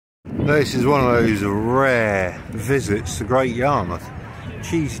This is one of those rare visits to Great Yarmouth.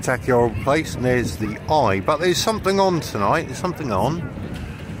 Cheesy, tacky old place, and there's the eye. But there's something on tonight. There's something on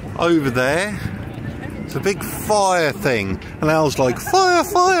over there. It's a big fire thing, and Al's like, fire,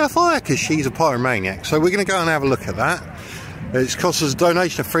 fire, fire, because she's a pyromaniac. So we're going to go and have a look at that. It's cost us a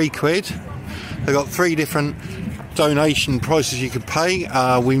donation of £3. They've got 3 different donation prices you could pay.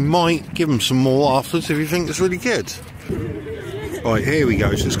 We might give them some more afterwards if you think it's really good. Right, here we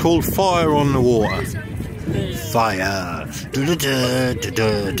go. So it's called Fire on the Water. Fire.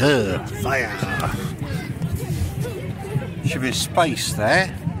 Fire. Should be a space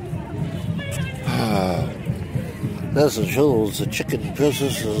there. There's the shows, the chicken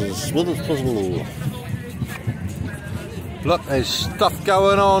business as well as possible. Look, there's stuff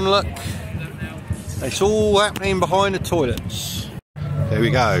going on, look. It's all happening behind the toilets. There we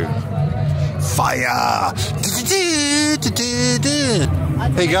go. Fire!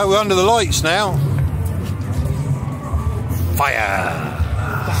 There you go, we're under the lights now. Fire!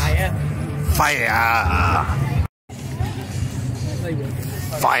 Fire! Fire!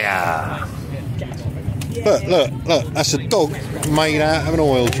 Fire! Look, look, look, that's a dog made out of an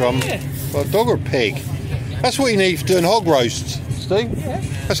oil drum. Well, a dog or a pig? That's what you need for doing hog roasts, Steve.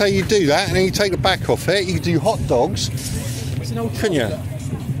 That's how you do that, and then you take the back off it. You can do hot dogs, couldn't you?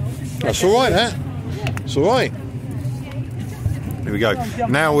 That's all right, that. It's all right. Here we go.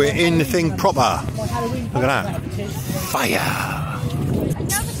 Now we're in the thing proper. Look at that. Fire.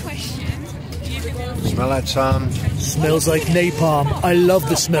 Another question. Smell that, son. Smells like napalm. I love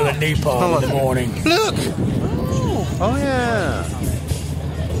the smell of napalm in the morning. Look. Oh yeah.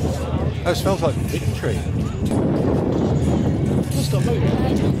 Oh, it smells like victory.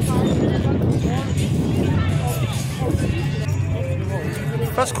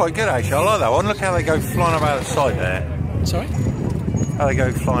 That's quite good actually, I like that one. Look how they go flying up out the side there. Sorry? How they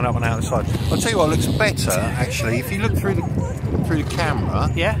go flying up and out the side. I'll tell you what looks better actually, if you look through the camera,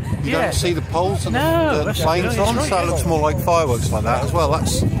 Yeah. you don't see the poles and No, the flames on, right, so it looks more like fireworks like that as well.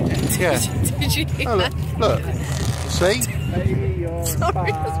 That's yeah. Did you hear Oh, look, look. See?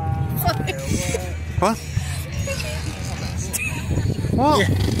 Sorry. What? What?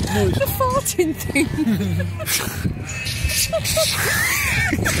 Yeah. The farting thing.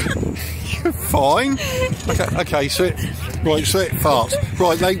 You're fine. Okay, so it farts.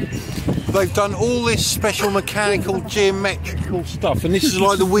 Right, they've done all this special mechanical geometrical stuff, and this is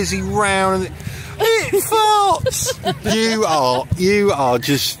like the whizzy round, and it farts.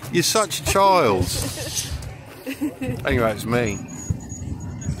 You're such a child. Anyway, it's me.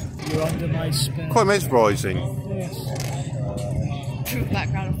 You're under my spell. Quite mesmerising. Yes. True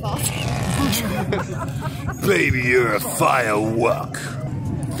background of farting. Baby, you're a firework.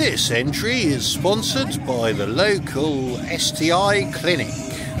 This entry is sponsored by the local STI clinic.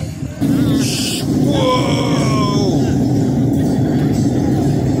 Whoa!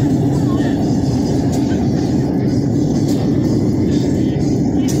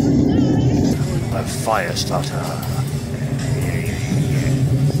 A fire starter.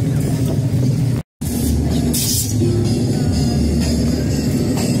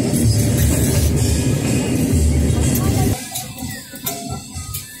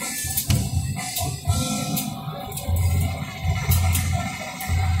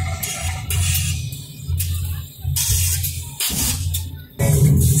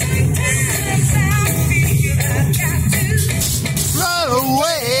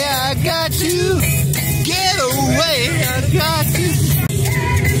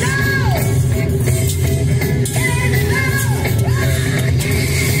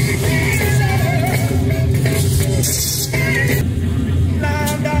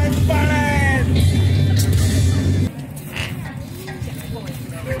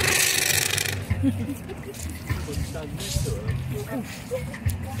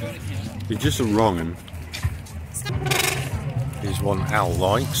 You're just a wrong one. Here's one Al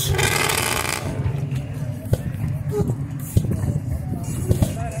likes.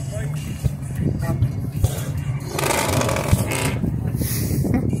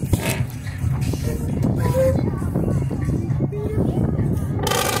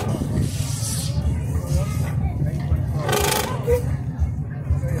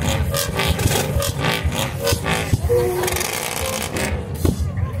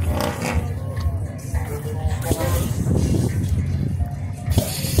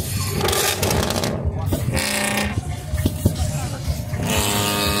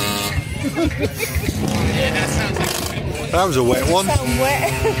 That was a wet one. So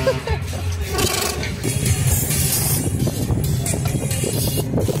wet.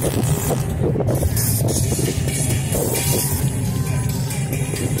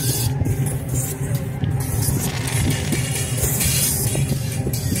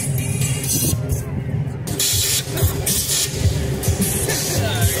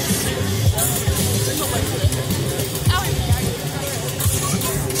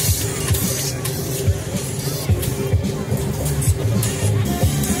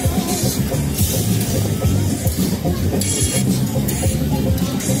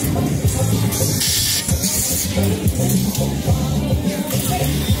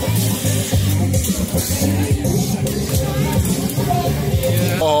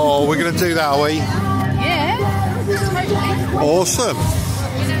 Oh, we're going to do that, are we? Yeah. Totally. Awesome.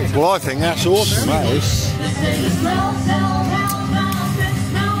 Well, I think that's awesome, that is.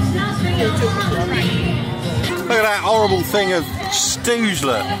 Look at that horrible thing of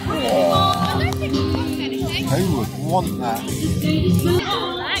stoozler. Who would want that?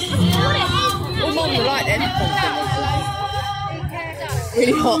 Well, Mum will like them.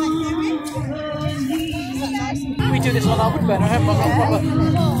 Really hot. We do this on our woodburner, haven't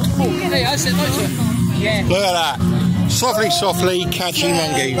we? Hey, I said no to it. Yeah. Look at that. Softly, softly, catchy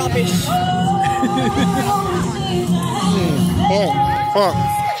monkey. Rubbish.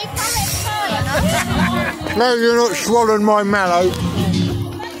 No, you're not swallowing my mallow.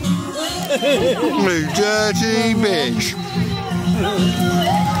 You dirty bitch.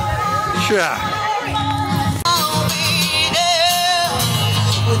 Sure.